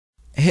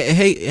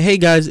Hey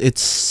guys, it's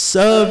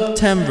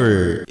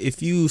September.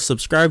 If you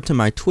subscribe to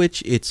my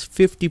Twitch, it's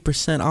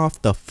 50%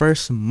 off the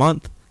first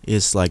month.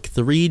 It's like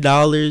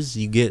 $3.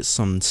 You get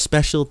some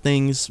special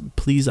things.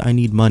 Please, I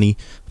need money.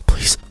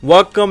 Please.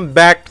 Welcome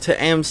back to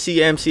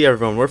MC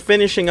everyone. We're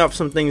finishing up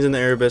some things in the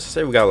Erebus. I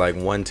say we got like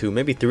 1, 2,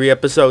 maybe 3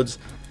 episodes.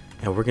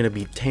 And we're gonna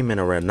be taming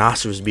a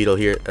rhinoceros beetle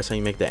here. That's how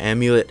you make the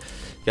amulet.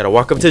 You gotta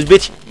walk up to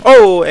this bitch.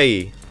 Oh,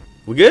 hey.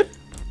 We good?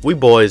 We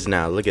boys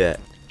now. Look at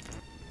that.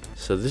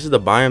 So this is the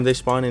biome they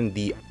spawn in,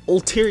 the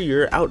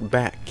ulterior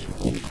outback.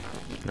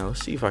 Now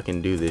let's see if I can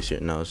do this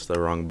here. No, it's the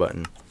wrong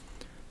button.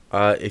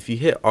 If you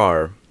hit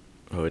R,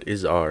 oh, it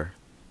is R.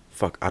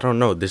 Fuck, I don't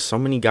know. There's so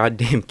many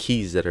goddamn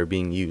keys that are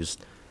being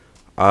used.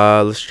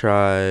 Let's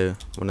try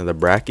one of the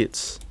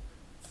brackets.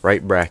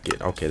 Right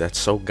bracket. Okay, that's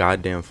so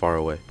goddamn far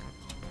away.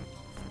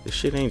 This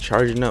shit ain't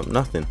charging up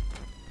nothing.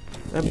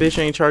 That bitch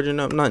ain't charging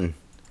up nothing.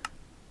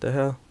 The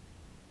hell?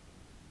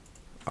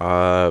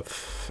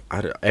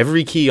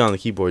 Every key on the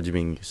keyboard is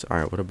being used.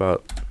 Alright, what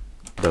about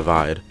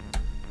divide?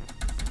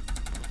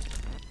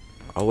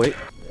 Oh wait.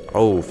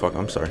 Oh fuck,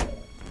 I'm sorry.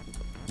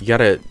 You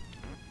gotta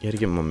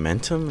get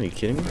momentum? Are you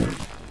kidding me?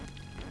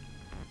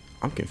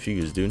 I'm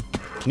confused, dude.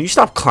 Can you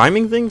stop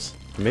climbing things?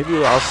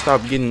 Maybe I'll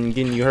stop getting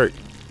you hurt.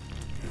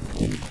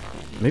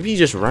 Maybe you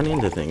just run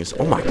into things.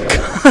 Oh my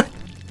god.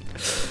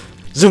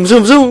 Zoom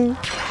zoom zoom.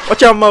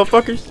 Watch out,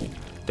 motherfuckers.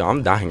 Yo,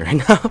 I'm dying right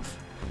now.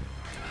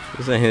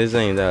 This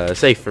ain't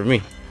safe for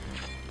me.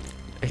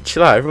 Hey,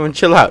 chill out, everyone,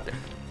 chill out.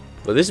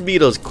 But this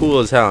beetle's cool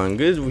as hell, and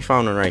good we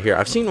found one right here.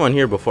 I've seen one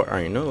here before.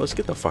 Alright, no, let's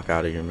get the fuck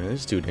out of here, man. This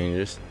is too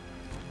dangerous.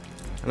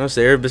 I know it's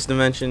the Erebus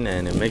dimension,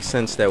 and it makes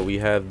sense that we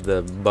have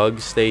the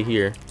bugs stay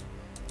here.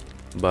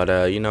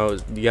 But, you know,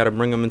 you gotta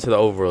bring them into the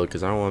overworld,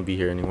 because I don't want to be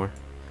here anymore.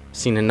 I've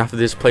seen enough of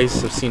this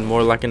place. I've seen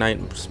more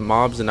Lycanite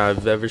mobs than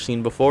I've ever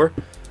seen before.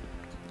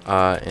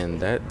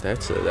 And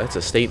that's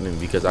a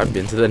statement, because I've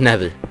been to the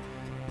nether.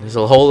 There's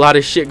a whole lot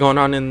of shit going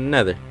on in the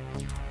nether.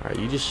 Alright,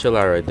 you just chill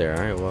out right there.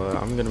 Alright, well,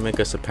 I'm gonna make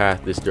us a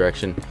path this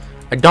direction.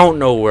 I don't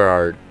know where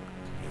our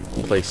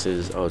place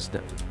is. Oh, it's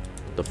that.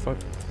 What the fuck?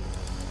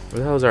 Where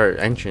the hell is our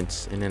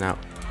entrance in and out?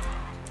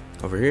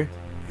 Over here?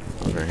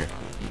 Over here.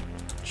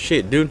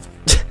 Shit, dude.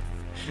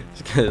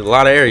 There's a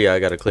lot of area I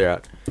gotta clear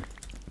out.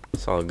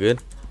 It's all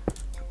good.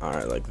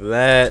 Alright, like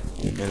that.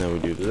 And then we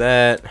do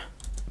that.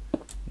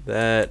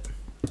 That.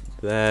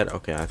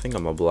 Okay, I think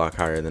I'm a block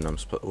higher than I'm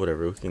supposed.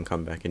 Whatever, we can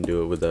come back and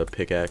do it with a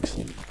pickaxe.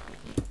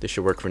 This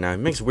should work for now. It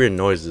makes weird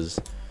noises,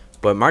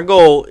 but my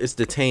goal is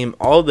to tame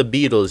all the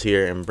beetles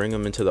here and bring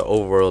them into the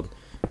overworld.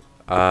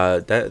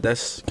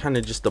 That's kind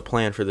of just the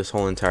plan for this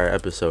whole entire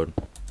episode.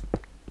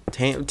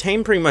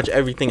 Tame pretty much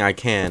everything I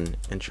can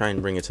and try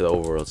and bring it to the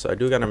overworld. So I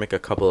do gotta make a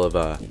couple of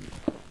I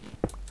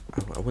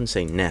wouldn't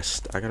say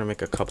nest. I gotta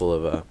make a couple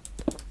of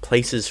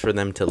places for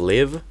them to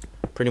live.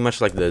 Pretty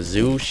much like the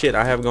zoo shit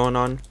I have going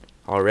on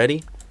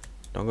already.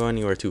 Don't go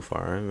anywhere too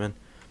far, right, man?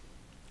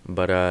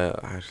 But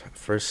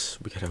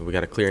first we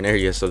gotta clear an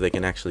area so they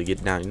can actually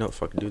get down. You know what,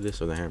 fuck, do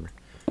this with a hammer.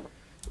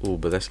 Ooh,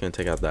 but that's gonna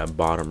take out that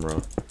bottom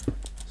row.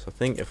 So I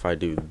think if I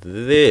do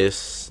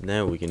this,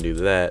 then we can do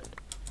that.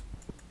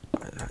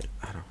 I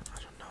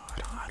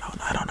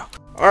don't know.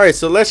 Alright,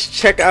 so let's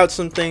check out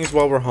some things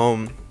while we're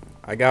home.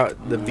 I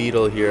got the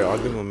beetle here.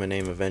 I'll give him a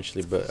name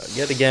eventually, but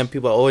yet again,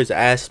 people always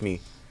ask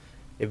me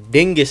if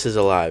Dingus is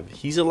alive.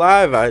 He's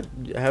alive.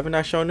 Haven't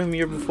I shown him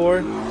here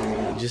before?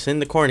 He's just in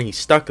the corner. He's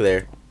stuck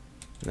there.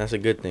 And that's a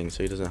good thing,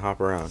 so he doesn't hop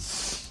around.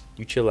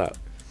 You chill out.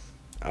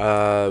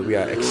 We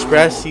got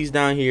Express. He's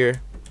down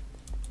here.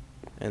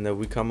 And then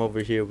we come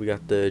over here. We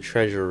got the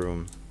treasure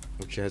room,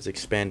 which has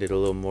expanded a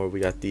little more. We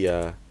got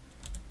the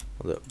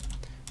hold up.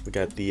 We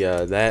got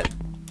this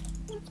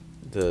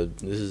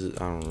is, I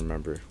don't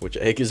remember which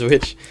egg is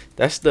which.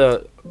 That's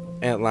the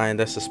antlion.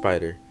 That's the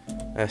spider.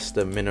 That's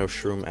the minnow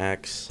shroom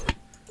axe.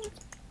 I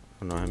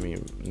don't know how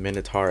many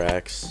minotaur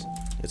axe.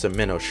 It's a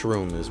minnow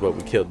shroom is what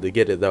we killed to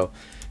get it though.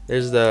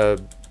 There's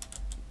the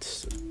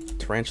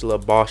tarantula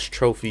boss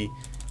trophy.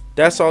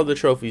 That's all the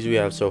trophies we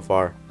have so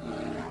far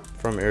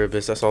from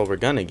Erebus. That's all we're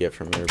gonna get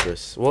from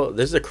Erebus. Well,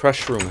 there's a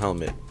crush room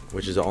helmet,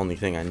 which is the only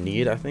thing I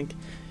need, I think.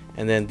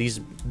 And then these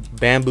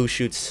bamboo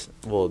shoots,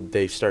 well,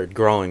 they started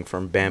growing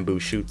from bamboo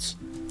shoots,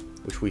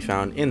 which we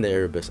found in the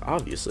Erebus,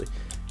 obviously.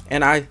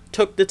 And I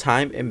took the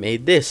time and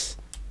made this.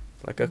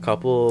 Like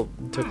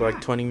took like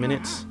 20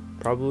 minutes,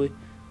 probably.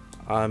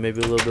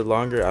 Maybe a little bit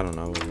longer. I don't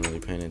know. I wasn't really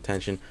paying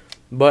attention.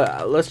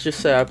 But let's just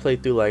say I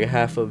played through like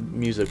half a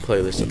music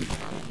playlist,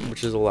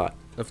 which is a lot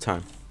of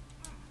time.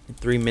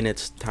 3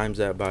 minutes times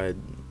that by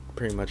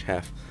pretty much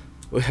half.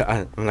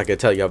 I'm not gonna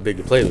tell you how big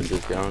the playlist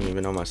is. I don't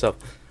even know myself.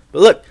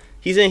 But look,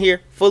 he's in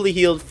here, fully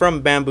healed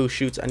from bamboo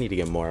shoots. I need to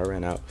get more. I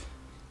ran out.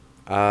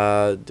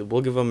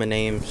 We'll give him a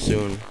name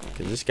soon,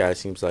 because this guy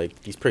seems like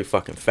he's pretty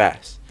fucking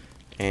fast.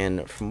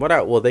 And from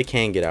what well, they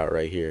can get out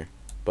right here,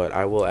 but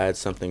I will add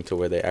something to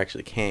where they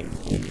actually can't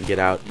get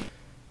out.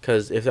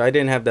 Because if I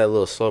didn't have that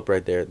little slope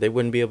right there, they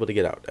wouldn't be able to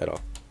get out at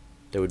all.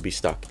 They would be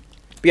stuck.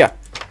 But yeah,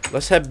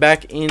 let's head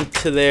back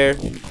into there.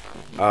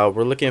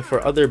 We're looking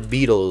for other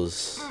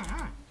beetles.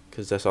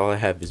 because that's all I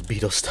have is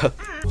beetle stuff.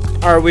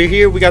 Alright, we're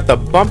here. We got the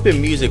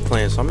bumping music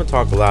playing, so I'm gonna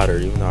talk louder,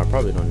 even though I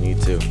probably don't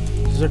need to.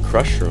 There's a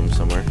crush room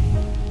somewhere.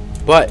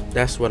 But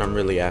that's what I'm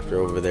really after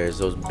over there, is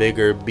those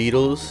bigger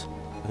beetles.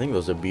 I think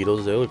those are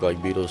beetles. They look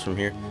like beetles from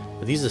here.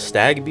 Are these the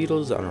stag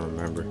beetles? I don't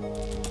remember.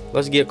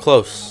 Let's get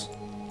close.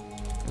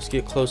 Let's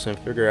get close and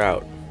figure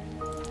out.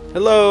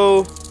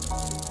 Hello.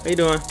 How you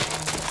doing?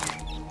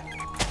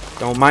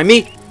 Don't mind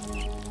me.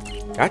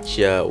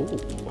 Gotcha. Ooh.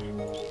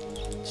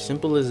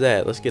 Simple as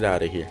that. Let's get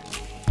out of here.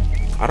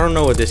 I don't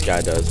know what this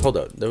guy does. Hold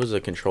up. There was a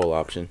control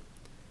option.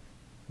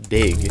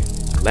 Dig.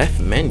 Left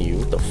menu?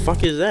 What the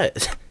fuck is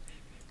that?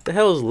 The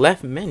hell is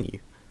left menu?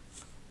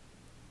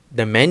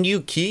 The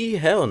menu key?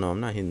 Hell no, I'm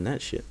not hitting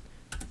that shit.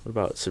 What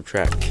about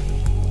subtract?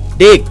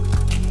 Dig!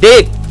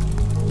 Dig!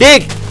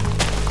 Dig!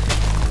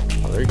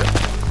 Oh, there you go.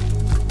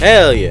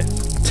 Hell yeah.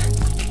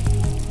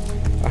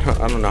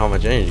 I don't know how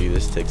much energy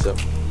this takes up.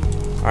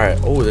 Alright,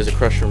 oh, there's a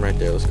crush room right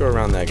there. Let's go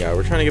around that guy.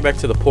 We're trying to get back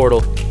to the portal.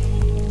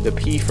 The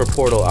P for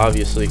portal,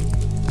 obviously.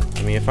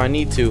 I mean, if I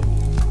need to,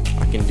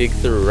 I can dig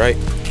through, right?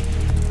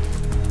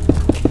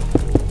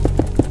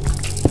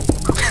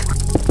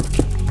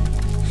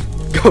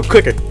 Go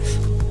quicker.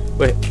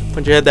 Wait,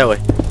 punch your head that way.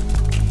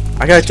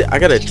 I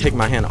gotta take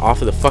my hand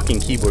off of the fucking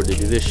keyboard to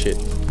do this shit.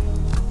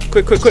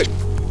 Quick, quick, quick.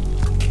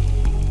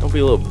 Don't be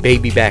a little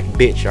baby back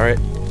bitch, alright?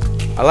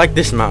 I like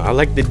this mount. I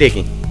like the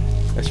digging.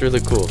 That's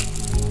really cool.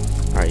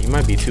 Alright, you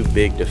might be too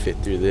big to fit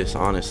through this,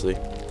 honestly.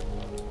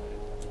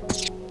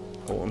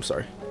 Oh, I'm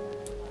sorry.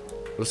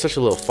 It was such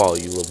a little fall,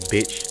 you little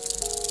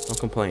bitch. Don't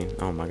complain.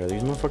 Oh my god,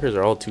 these motherfuckers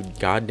are all too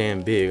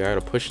goddamn big. I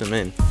gotta push them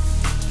in.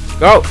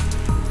 Go!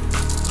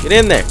 Get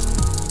in there!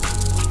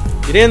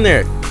 Get in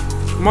there!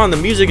 Come on, the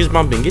music is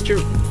bumping. Get your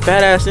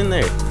fat ass in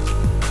there.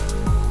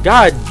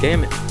 God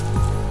damn it.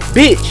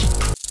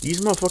 Bitch!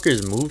 These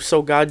motherfuckers move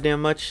so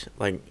goddamn much.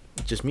 Like,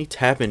 just me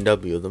tapping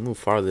W, they'll move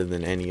farther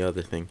than any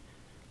other thing.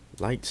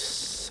 Light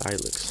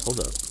Silex. Hold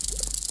up.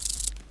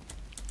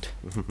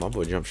 My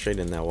boy jumped straight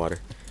in that water.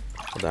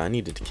 Hold on, I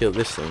needed to kill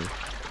this thing.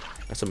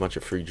 That's a bunch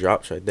of free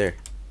drops right there.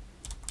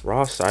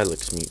 Raw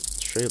Silex meat.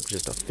 Straight up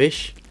just a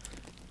fish.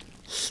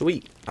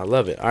 Sweet. I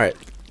love it. Alright.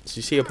 So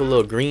you see up a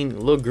little green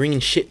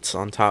shits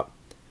on top.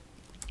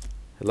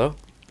 Hello?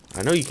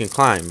 I know you can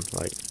climb.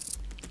 Like,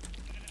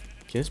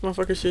 can this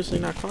motherfucker seriously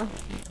not climb?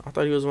 I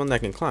thought he was one that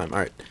can climb.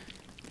 Alright.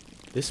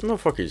 This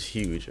motherfucker is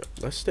huge.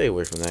 Let's stay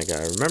away from that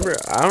guy. Remember,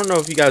 I don't know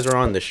if you guys were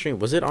on the stream.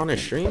 Was it on a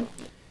stream?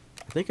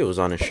 I think it was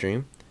on a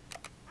stream.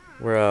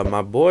 Where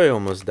my boy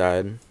almost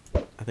died.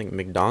 I think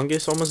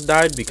McDongus almost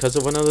died because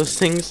of one of those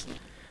things.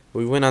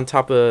 We went on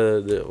top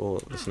of the...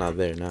 Well, it's not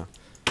there now.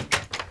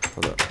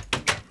 Hold up.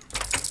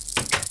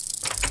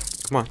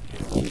 Come on.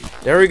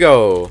 There we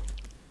go.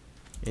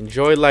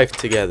 Enjoy life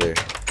together.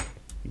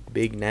 You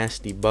big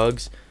nasty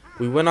bugs.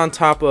 We went on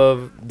top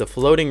of the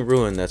floating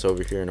ruin that's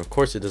over here, and of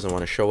course it doesn't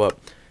want to show up.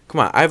 Come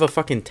on, I have a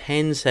fucking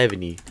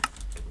 1070.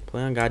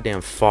 Play on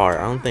goddamn far.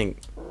 I don't think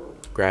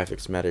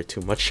graphics matter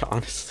too much,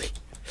 honestly,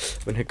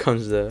 when it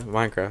comes to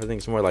Minecraft. I think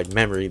it's more like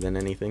memory than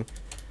anything.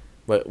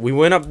 But we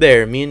went up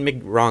there, me and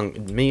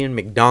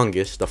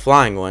McDongus, the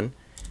flying one,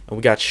 and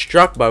we got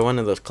struck by one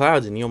of those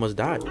clouds, and he almost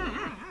died.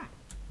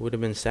 Would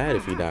have been sad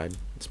if he died.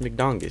 It's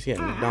McDongus, yeah,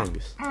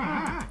 McDongus.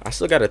 I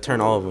still gotta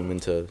turn all of them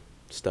into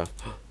stuff.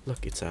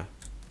 Look, it's a...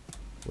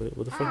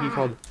 What the fuck are you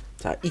called?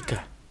 It's a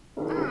Ika.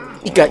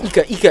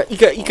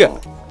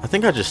 Ika. I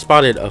think I just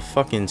spotted a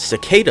fucking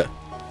cicada.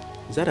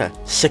 Is that a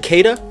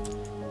cicada?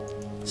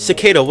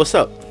 Cicada, what's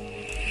up?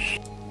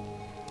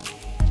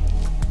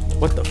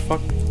 What the fuck?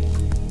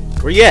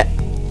 Where you at?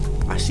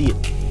 I see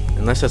it.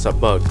 Unless that's a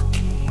bug.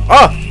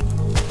 Oh!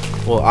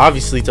 Well,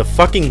 obviously it's a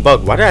fucking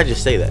bug. Why did I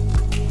just say that?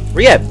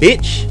 Where you at,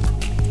 bitch?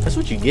 That's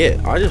what you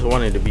get. I just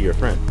wanted to be your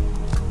friend.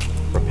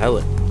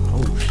 Repellent.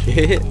 Oh,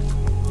 shit.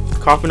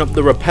 Coughing up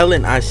the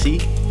repellent, I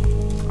see.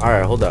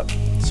 Alright, hold up.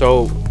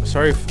 So,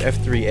 sorry if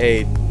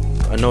F3A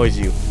annoys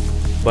you,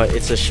 but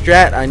it's a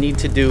strat I need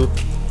to do.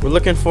 We're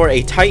looking for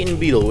a Titan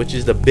beetle, which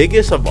is the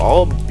biggest of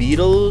all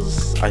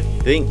beetles, I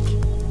think.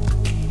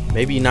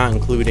 Maybe not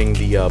including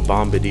the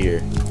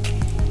bombardier.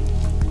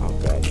 Oh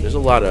god, there's a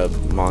lot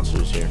of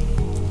monsters here.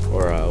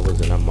 Or, was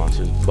it not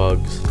monsters?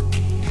 Bugs.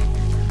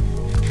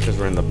 Because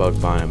we're in the bug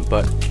biome.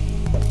 But,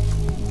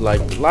 like,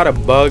 a lot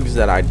of bugs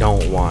that I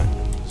don't want.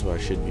 That's what I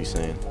should be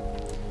saying.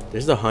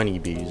 There's the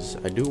honeybees.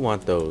 I do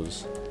want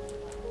those.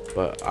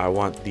 But I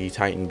want the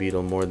Titan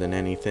beetle more than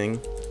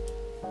anything.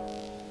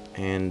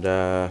 And,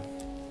 I'm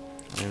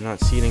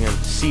not seeing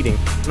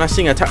I'm not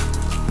seeing a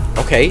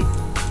Okay.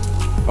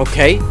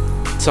 Okay.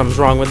 Something's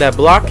wrong with that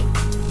block.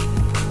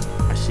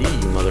 I see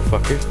you,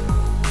 motherfucker.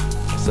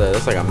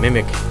 That's like a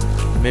mimic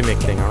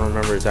thing. I don't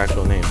remember its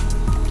actual name.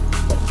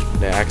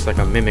 That acts like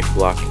a mimic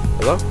block.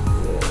 Hello?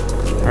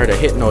 I heard a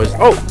hit noise.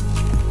 Oh!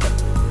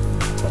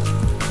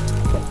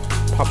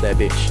 Pop that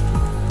bitch.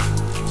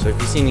 So if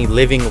you see any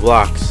living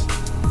blocks,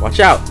 watch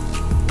out.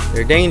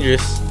 They're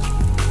dangerous.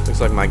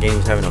 Looks like my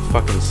game's having a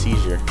fucking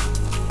seizure.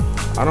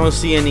 I don't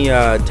see any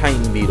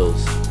Titan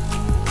beetles.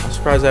 I'm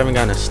surprised I haven't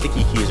gotten a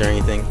sticky keys or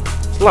anything.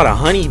 It's a lot of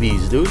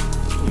honeybees, dude.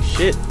 Holy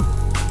shit.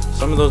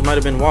 Some of those might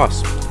have been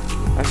wasps.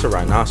 That's a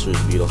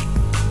rhinoceros beetle.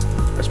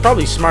 It's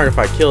probably smart if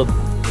I killed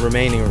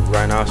remaining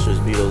rhinoceros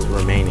beetles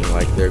remaining,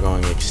 like they're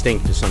going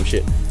extinct or some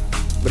shit.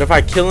 But if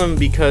I kill them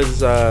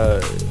because I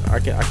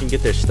can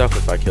get their stuff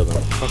if I kill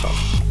them. Fuck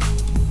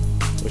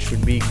off. Which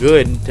would be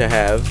good to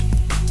have,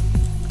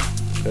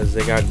 because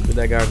they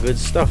got good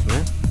stuff,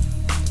 man.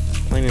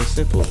 Plain and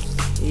simple.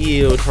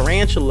 Ew,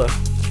 tarantula.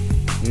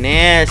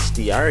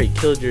 Nasty. I already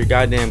killed your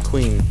goddamn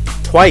queen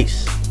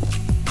twice,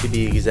 to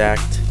be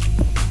exact.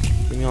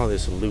 Give me all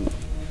this loot.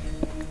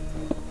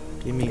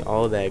 Give me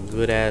all that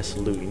good ass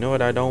loot. You know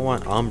what I don't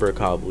want? Umber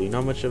cobble. You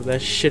know how much of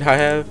that shit I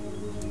have?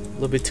 A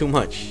little bit too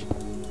much.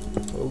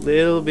 A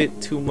little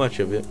bit too much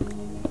of it.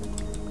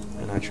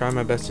 And I try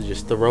my best to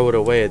just throw it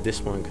away at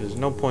this point, because there's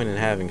no point in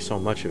having so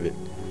much of it.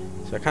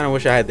 So I kind of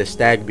wish I had the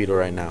stag beetle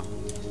right now.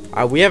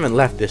 We haven't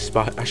left this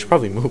spot. I should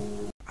probably move.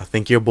 I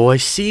think your boy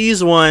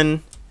sees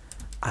one.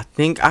 I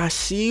think I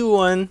see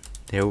one.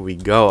 There we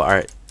go.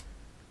 Alright.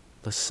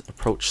 Let's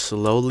approach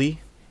slowly.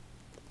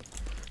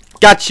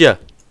 Gotcha!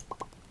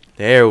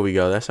 There we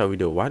go. That's how we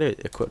do it. Why did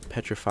it equip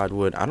petrified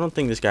wood? I don't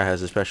think this guy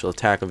has a special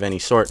attack of any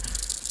sort.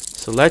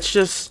 So let's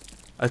just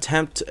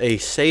attempt a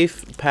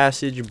safe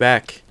passage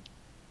back.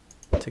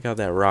 Take out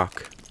that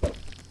rock.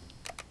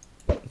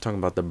 I'm talking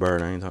about the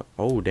bird. I ain't talking.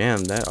 Oh,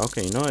 damn. That.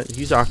 Okay, you know what?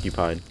 He's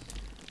occupied.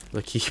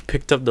 Look, he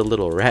picked up the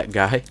little rat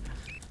guy.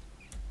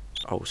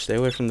 Oh, stay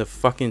away from the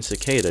fucking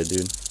cicada,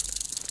 dude.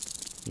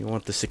 You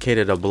want the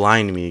cicada to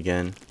blind me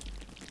again.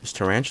 Is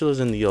tarantulas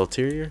in the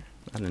ulterior?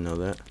 I didn't know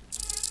that.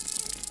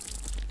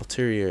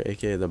 Ulterior,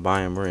 aka the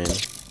biome we're in.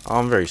 Oh,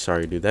 I'm very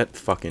sorry, dude. That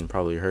fucking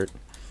probably hurt.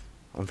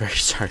 I'm very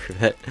sorry for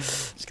that.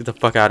 Let's get the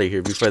fuck out of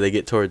here before they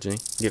get towards me.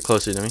 Get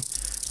closer to me.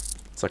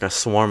 It's like a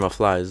swarm of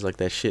flies. Like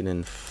that shit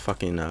in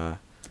fucking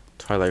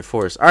Twilight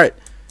Forest. Alright.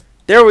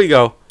 There we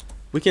go.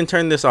 We can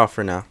turn this off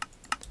for now.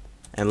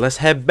 And let's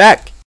head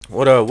back.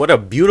 What a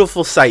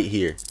beautiful sight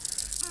here.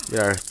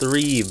 There are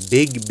 3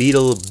 big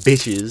beetle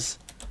bitches.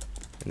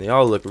 And they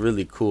all look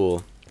really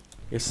cool.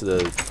 I guess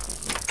the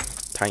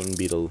Titan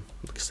beetle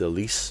looks the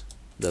least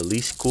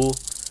cool.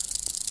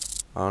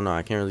 I don't know.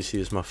 I can't really see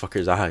this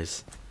motherfucker's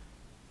eyes.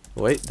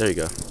 Wait, there you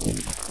go.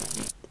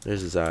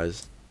 There's his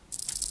eyes.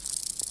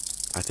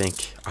 I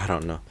think. I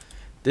don't know.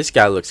 This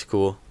guy looks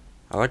cool.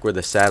 I like where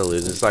the saddle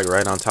is. It's like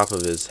right on top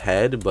of his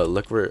head, but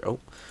look where... Oh.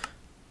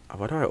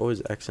 Why do I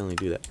always accidentally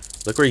do that?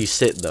 Look where you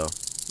sit, though.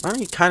 I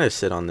don't kind of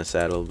sit on the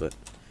saddle, but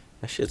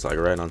that shit's like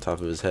right on top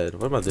of his head.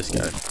 What about this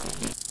guy?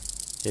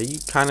 Yeah, you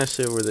kind of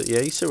sit where the... Yeah,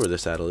 you sit where the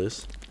saddle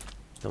is.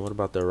 Then what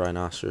about the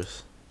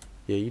rhinoceros?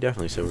 Yeah, you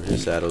definitely sit where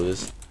his saddle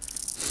is.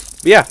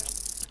 But yeah,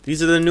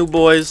 these are the new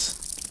boys.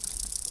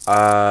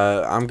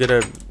 I'm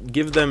gonna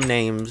give them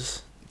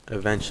names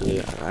eventually.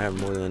 I have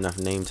more than enough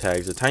name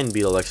tags. The Titan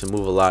beetle likes to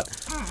move a lot.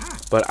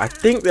 But I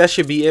think that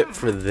should be it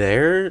for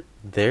there.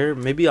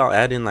 Maybe I'll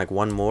add in like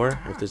one more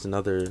if there's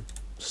another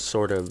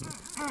sort of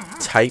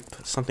type,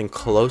 something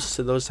close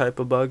to those type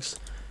of bugs.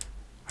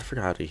 I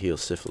forgot how to heal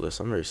syphilis.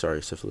 I'm very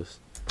sorry, syphilis.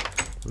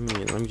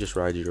 Let me just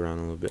ride you around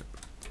a little bit,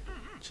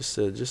 just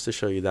to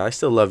show you that I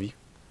still love you.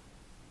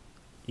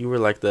 You were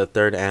like the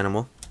 3rd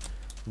animal.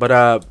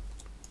 But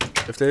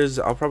if there's,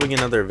 I'll probably get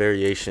another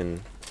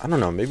variation. I don't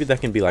know. Maybe that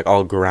can be like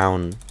all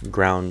ground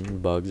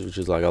bugs, which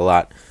is like a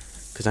lot.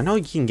 Because I know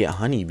you can get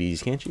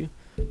honeybees, can't you?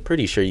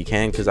 Pretty sure you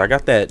can, because I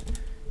got that.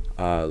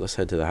 Let's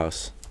head to the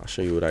house. I'll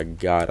show you what I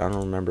got. I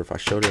don't remember if I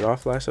showed it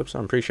off last episode.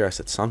 I'm pretty sure I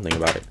said something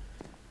about it.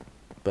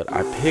 But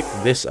I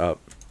picked this up.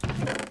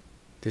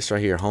 This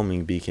right here,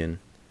 homing beacon.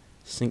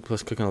 Sync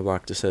plus click on the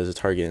block to set as a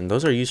target. And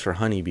those are used for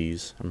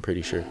honeybees, I'm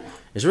pretty sure.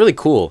 It's really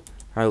cool.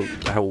 How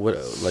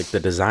like the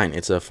design.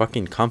 It's a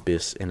fucking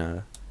compass in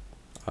a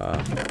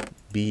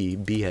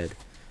bee head.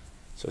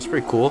 So it's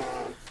pretty cool.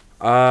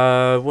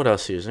 What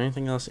else here? Is there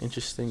anything else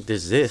interesting?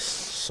 There's this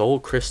soul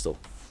crystal.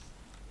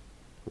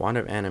 Wand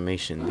of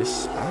animation.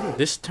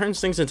 This turns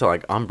things into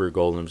like umber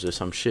golems or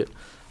some shit.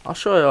 I'll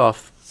show it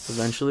off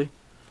eventually.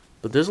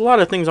 But there's a lot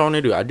of things I want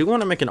to do. I do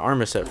want to make an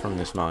armor set from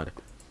this mod.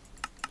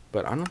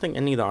 But I don't think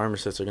any of the armor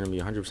sets are going to be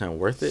 100%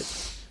 worth it.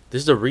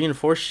 This is the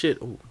reinforced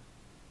shit. Ooh.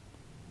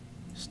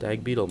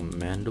 Stag beetle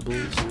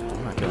mandibles.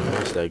 I'm not killing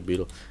a stag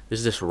beetle. This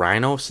is this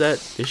rhino set.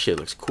 This shit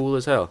looks cool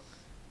as hell.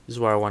 This is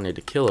why I wanted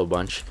to kill a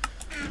bunch.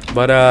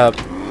 But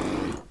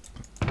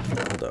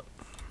hold up.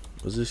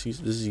 Was this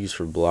used? This is used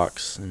for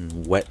blocks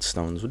and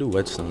whetstones. What do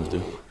whetstones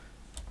do?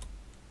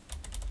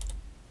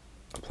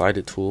 Apply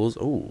to tools.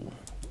 Oh,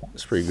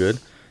 that's pretty good.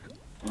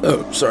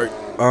 Oh, sorry.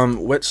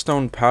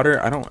 Whetstone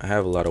powder. I don't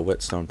have a lot of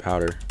whetstone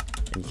powder,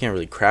 and you can't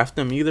really craft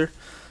them either.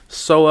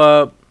 So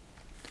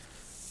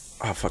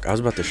oh fuck, I was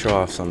about to show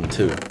off something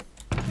too.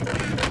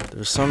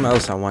 There's something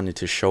else I wanted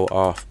to show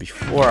off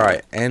before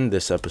I end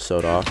this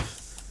episode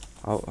off.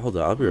 Hold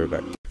on, I'll be right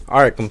back.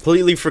 Alright,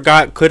 completely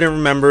forgot, couldn't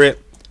remember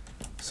it.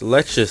 So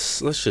let's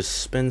just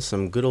spend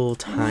some good old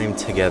time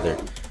together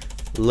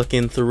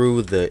looking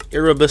through the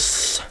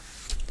Erebus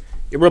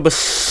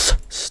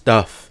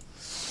stuff.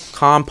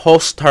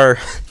 Composter.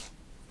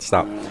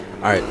 Stop.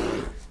 Alright,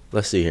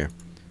 let's see here.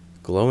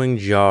 Glowing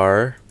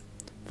jar.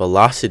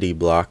 Velocity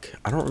block.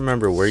 I don't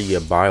remember where you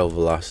get bio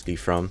velocity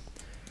from.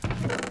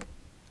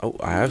 Oh,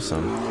 I have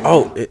some.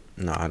 Oh,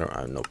 no, I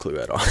have no clue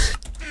at all.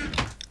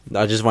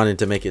 I just wanted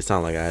to make it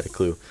sound like I had a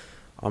clue.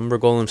 Umber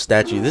Golem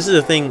statue. This is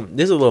a thing.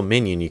 This is a little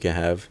minion you can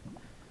have.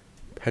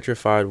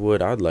 Petrified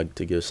wood. I'd like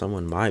to give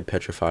someone my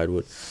petrified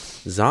wood.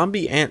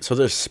 Zombie ant. So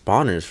there's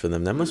spawners for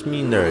them. That must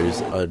mean there is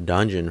a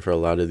dungeon for a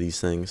lot of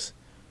these things.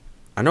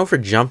 I know for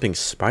jumping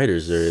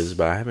spiders there is,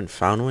 but I haven't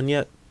found one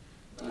yet.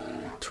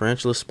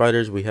 Tarantula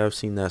spiders. We have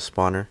seen that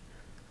spawner.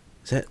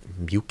 Is that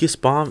mucus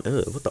bomb?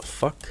 Ugh, what the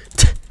fuck?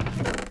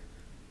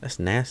 That's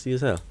nasty as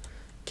hell.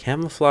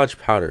 Camouflage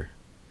powder.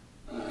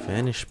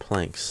 Vanished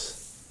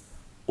planks.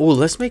 Oh,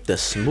 let's make the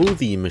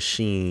smoothie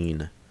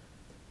machine.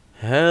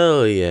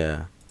 Hell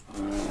yeah.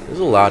 There's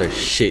a lot of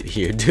shit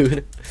here,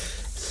 dude.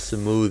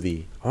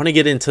 Smoothie. I want to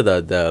get into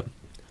the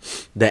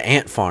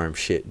ant farm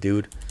shit,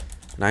 dude.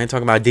 And I ain't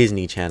talking about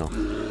Disney Channel.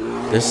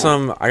 There's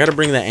some. I gotta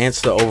bring the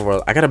ants to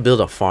overworld. I gotta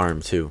build a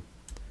farm too.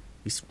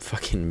 These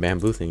fucking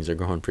bamboo things are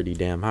growing pretty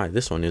damn high.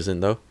 This one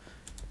isn't though.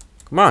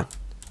 Come on,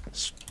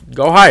 let's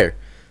go higher.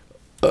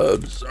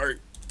 Sorry.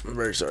 I'm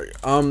very sorry.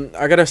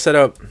 I gotta set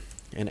up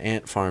an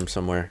ant farm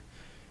somewhere.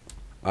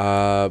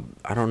 I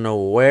don't know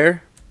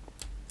where.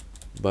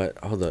 But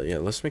hold up, yeah,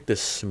 let's make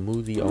this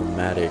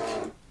smoothie-o-matic.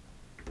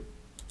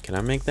 Can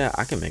I make that?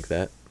 I can make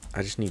that.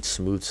 I just need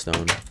smooth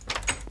stone.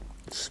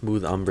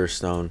 Smooth umber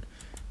stone,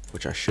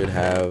 which I should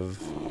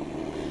have.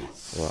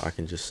 Well, I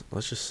can just,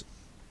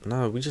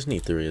 no, we just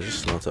need 3. Let's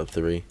just smelt up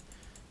 3.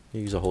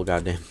 Use a whole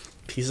goddamn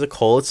piece of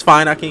coal. It's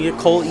fine, I can get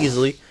coal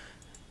easily.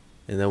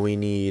 And then we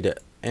need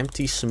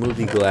empty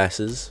smoothie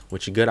glasses,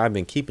 which are good. I've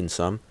been keeping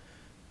some.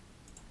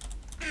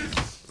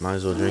 Might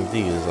as well drink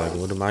these. Like,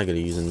 what am I gonna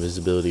use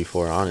invisibility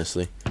for,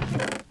 honestly?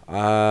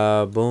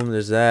 Boom,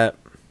 there's that.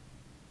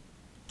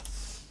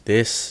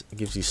 This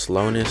gives you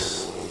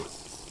slowness.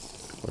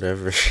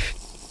 Whatever.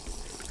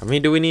 How many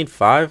do we need?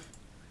 5?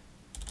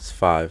 It's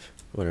 5.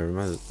 Whatever.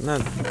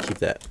 Not keep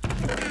that.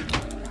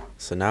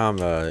 So now I'm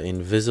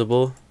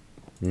invisible,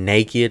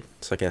 naked.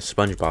 It's like a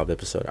SpongeBob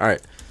episode.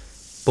 Alright.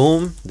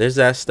 Boom. There's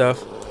that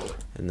stuff.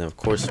 And then of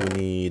course we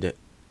need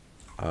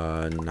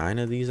 9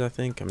 of these, I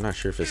think. I'm not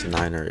sure if it's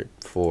 9 or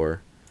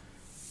 4.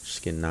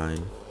 Just get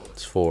 9.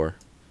 It's 4.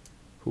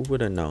 Who would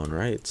have known,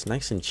 right? It's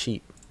nice and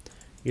cheap.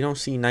 You don't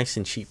see nice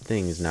and cheap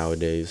things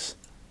nowadays.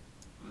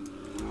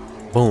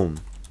 Boom.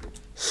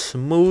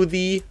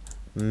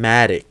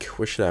 Smoothie-matic.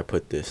 Where should I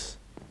put this?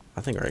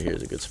 I think right here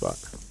is a good spot.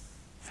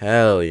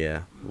 Hell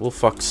yeah. We'll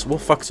fucks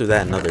with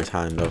that another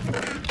time though.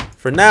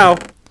 For now,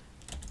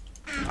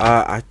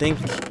 I think,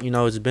 you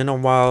know, it's been a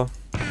while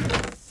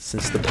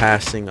since the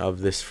passing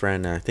of this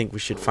friend, and I think we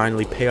should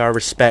finally pay our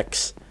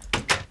respects,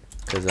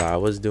 because I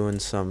was doing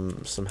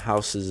some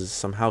house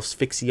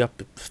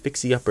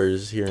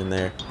fixie-uppers here and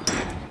there.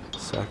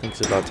 So I think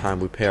it's about time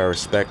we pay our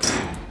respects.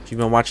 If you've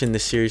been watching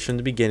this series from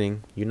the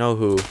beginning, you know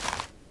who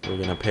we're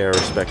gonna pay our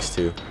respects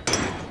to.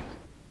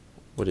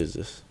 What is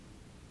this?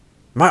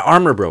 My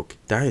armor broke.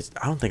 I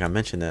don't think I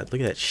mentioned that.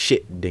 Look at that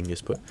shit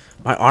Dingus put.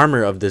 My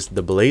armor of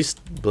the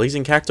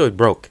blazing cactoid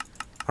broke.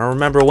 I don't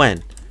remember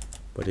when,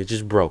 but it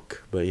just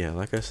broke. But yeah,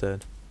 like I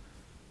said,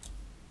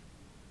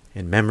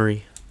 in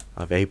memory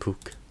of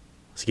Apuk,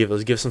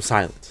 let's give some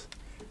silence.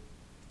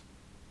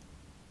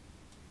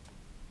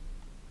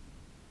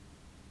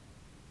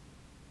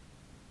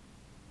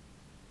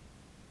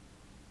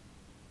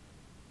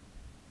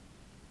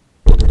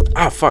 Ah, fuck.